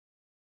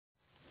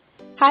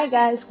Hi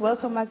guys,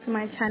 welcome back to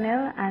my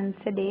channel, and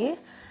today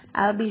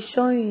I'll be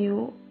showing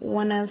you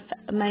one of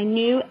my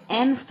new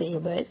and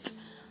favorite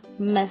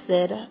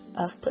method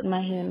of putting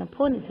my hair in a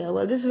ponytail.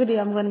 Well, this video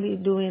I'm going to be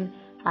doing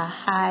a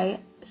high,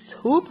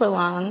 super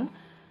long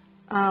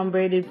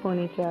braided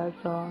ponytail.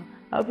 So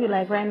I hope you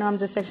like. Right now I'm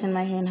just sectioning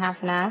my hair in half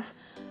and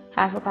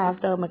half up,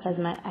 half down, because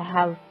I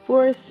have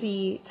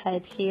 4C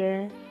type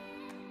hair.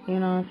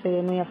 You know, so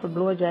you have to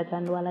blow dry it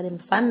and do all of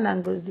them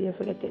fandangos there,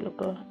 forget it,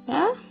 look,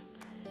 yeah?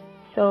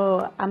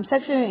 So I'm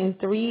sectioning in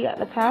 3 at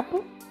the top,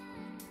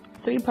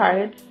 3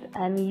 parts,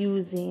 and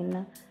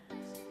using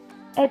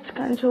edge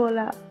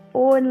controller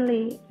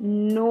only,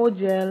 no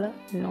gel,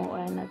 no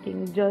oil,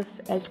 nothing, just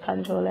edge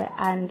controller.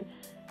 And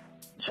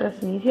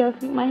trust me, see how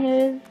slick my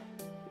hair is?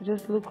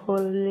 Just look how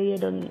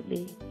laid on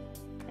neatly.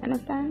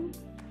 Understand?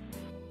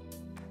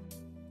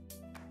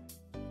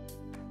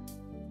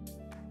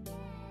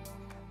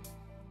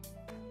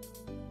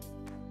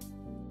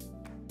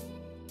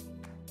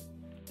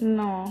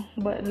 No,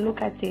 but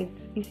look at it.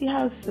 You see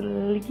how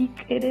sleek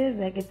it is?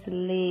 Like it's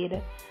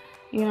laid.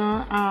 You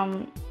know,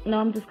 now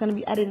I'm just gonna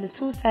be adding the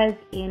 2 sides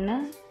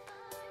in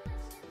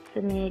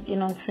to make,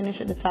 to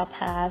finish at the top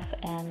half,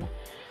 and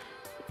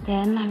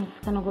then I'm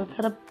just gonna go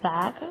to the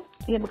back.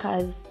 Yeah,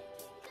 because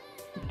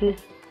this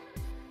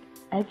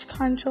edge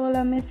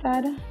controller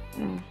method,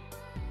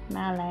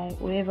 not like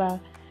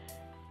whoever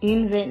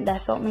invent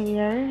that something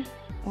here,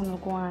 wanna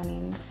go on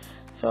in.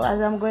 So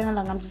as I'm going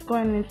along, I'm just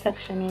going in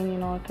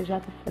sectioning, because you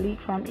have to sleek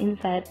from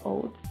inside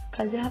out.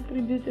 Because you have to be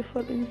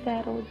beautiful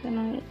inside out,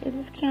 It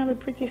just can't be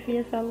pretty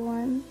face all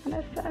one.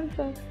 Understand?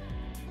 So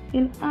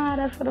in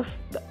order for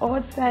the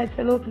outside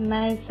to look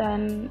nice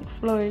and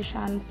flourish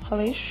and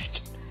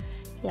polished,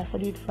 you have to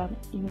do it from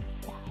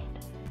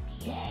inside.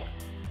 Yes.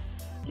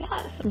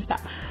 Yes.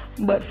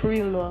 But for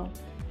real though,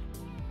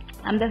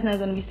 I'm definitely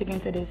going to be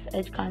sticking to this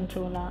edge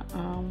controller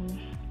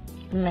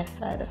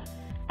method.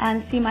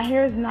 And see, my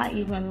hair is not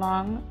even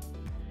long,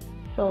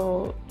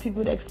 so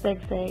people would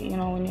expect, say,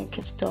 when you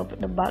catch it up,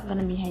 the back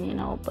gonna be hanging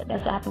out. But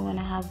that's what happens when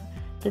I have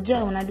the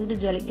gel. When I do the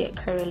gel, it get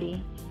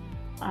curly.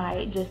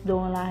 I just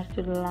don't last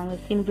too long.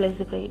 Simply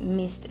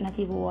mist, not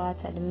even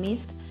water, the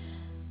mist,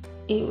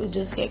 it would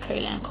just get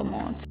curly and come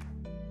out.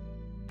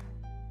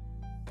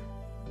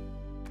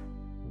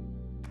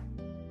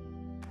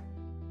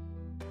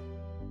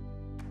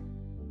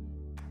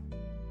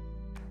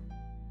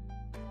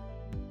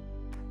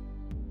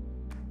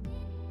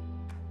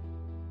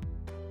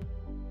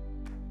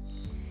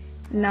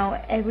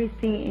 Now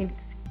everything is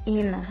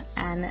in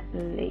and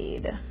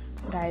laid.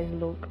 Guys,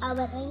 look.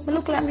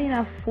 Look at me in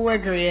a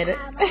 4th grade.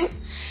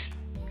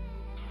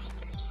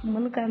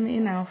 Look at me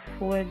in a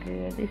 4th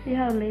grade. You see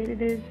how laid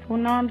it is? Well,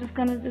 now I'm just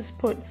gonna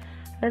put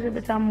a little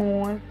bit of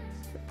mousse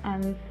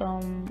and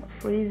some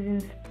freezing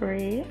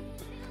spray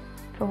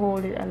to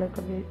hold it a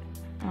little bit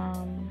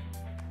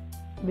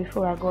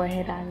before I go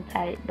ahead and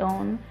tie it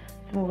down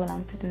to move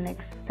along to the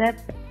next step.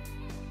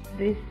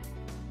 This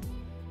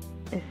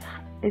is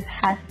it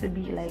has to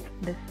be like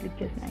the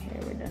slickest my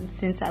hair ever done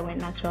since I went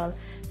natural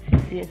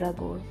 6 years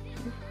ago.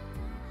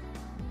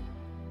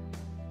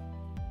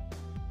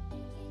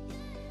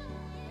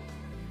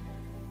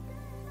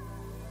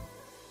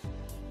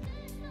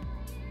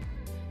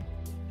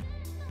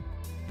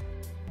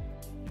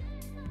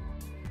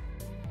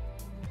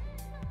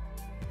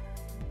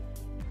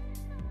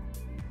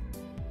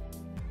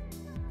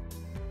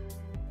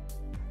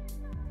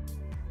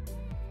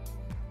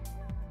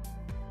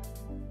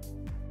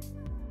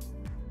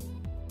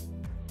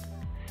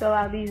 So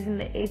I'll be using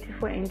the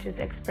 84 inches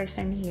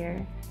expression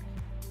here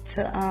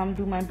to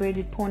do my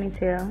braided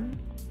ponytail.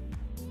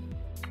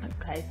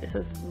 Guys, this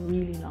is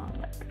really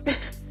long.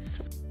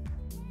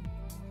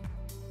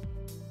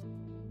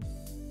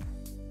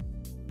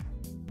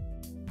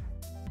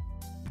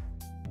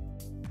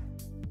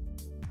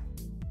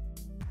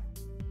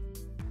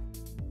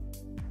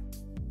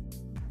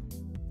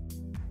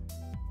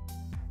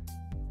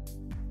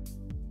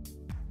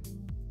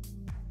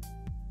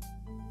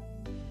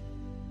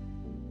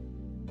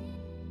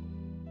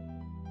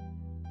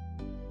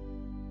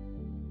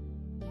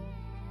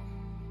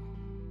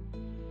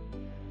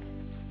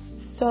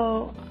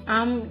 So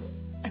I'm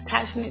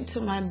attaching it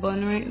to my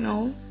bun right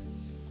now,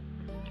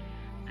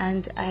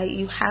 and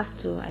you have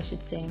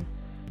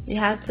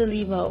to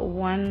leave out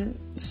one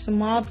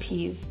small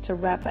piece to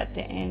wrap at the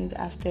end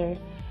after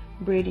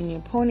braiding your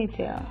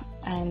ponytail.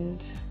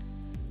 And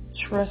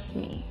trust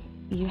me,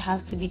 you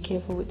have to be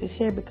careful with this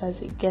hair because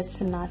it gets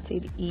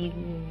knotted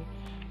easily,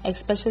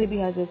 especially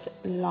because it's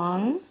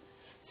long,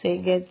 so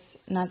it gets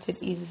knotted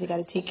easy. So you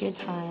gotta take your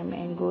time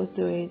and go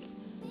through it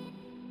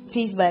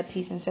piece by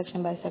piece and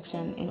section by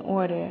section in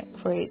order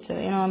for it to,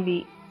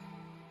 be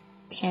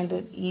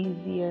handled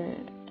easier,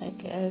 I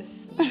guess.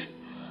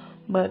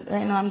 But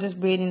right now I'm just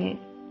braiding it.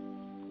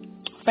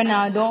 For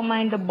now, I don't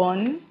mind the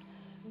bun.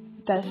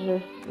 That's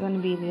just gonna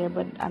be there,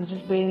 but I'm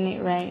just braiding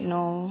it right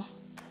now.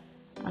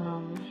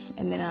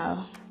 And then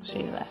I'll show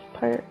you the last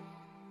part.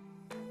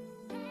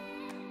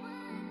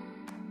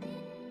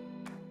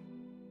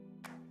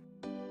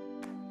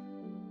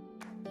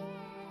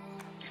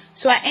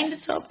 So I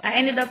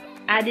ended up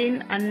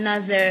adding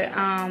another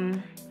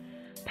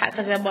pack,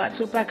 because I bought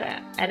 2 packs.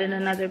 I added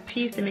another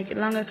piece to make it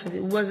longer because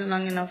it wasn't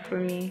long enough for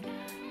me.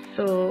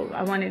 So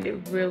I wanted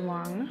it real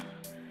long.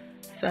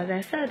 So as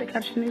I said, the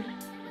caption is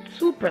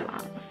super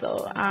long.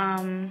 So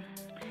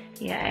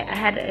yeah, I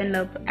had to end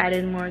up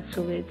adding more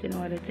to it in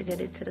order to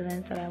get it to the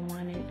length that I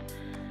wanted.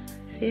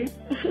 See?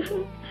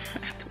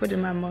 I have to put it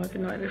in my mouth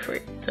in order for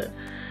it to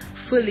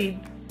fully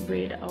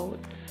braid out.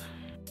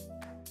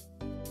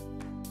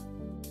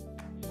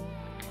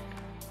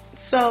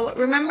 So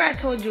remember I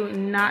told you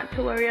not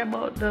to worry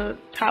about the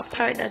top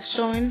part that's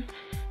showing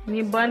in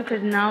your bun,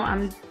 because now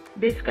I'm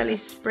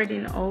basically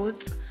spreading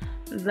out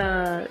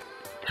the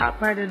top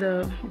part of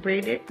the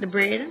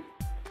braid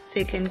so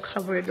you can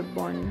cover the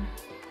bun.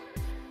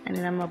 And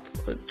then I'm gonna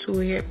put 2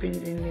 hairpins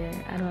in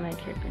there. I don't like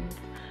hairpins.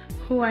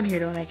 Who on here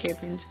don't like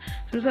hairpins? So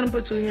I'm just gonna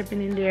put 2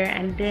 hairpins in there,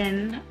 and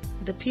then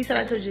the piece that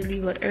I told you to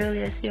leave out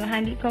earlier, see how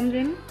handy it comes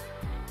in?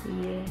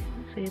 Yeah,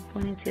 so your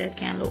ponytail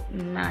can look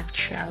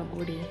natural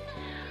goodie.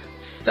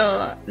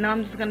 So now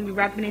I'm just going to be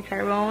wrapping it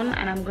around,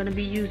 and I'm going to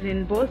be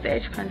using both the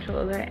edge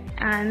controller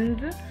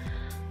and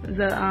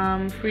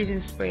the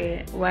freezing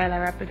spray while I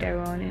wrap it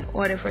around in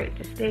order for it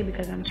to stay,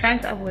 because I'm trying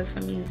to avoid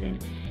from using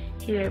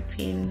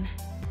hairpin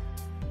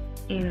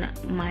in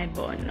my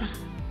bun.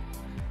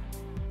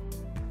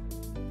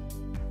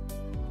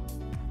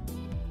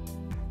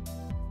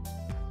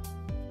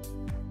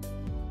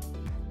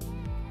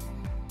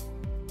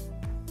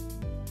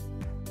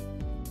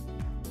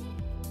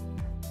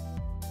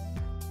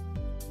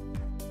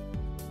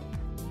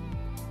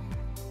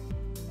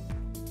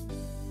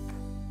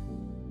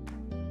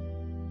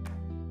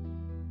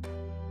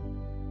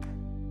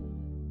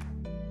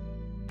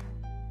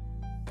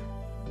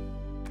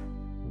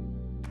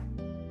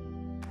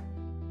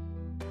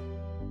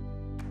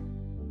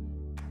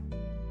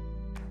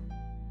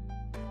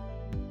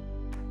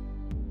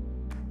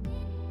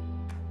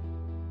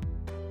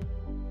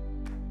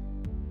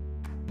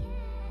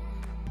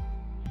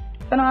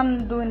 So now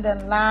I'm doing the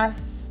last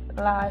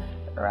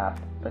wrap,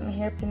 putting a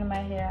hairpin in my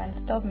hair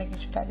and stuff, making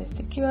sure that it's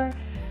secure.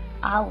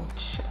 Ouch,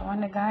 I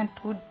want to go in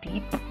too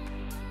deep.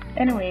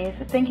 Anyways,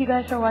 thank you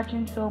guys for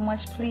watching so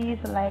much. Please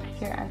like,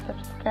 share, and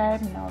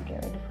subscribe. Now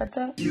get ready for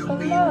the You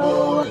mean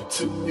more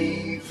to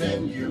me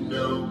than you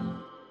know.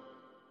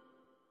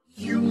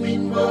 You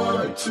mean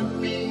more to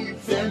me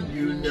than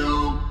you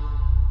know.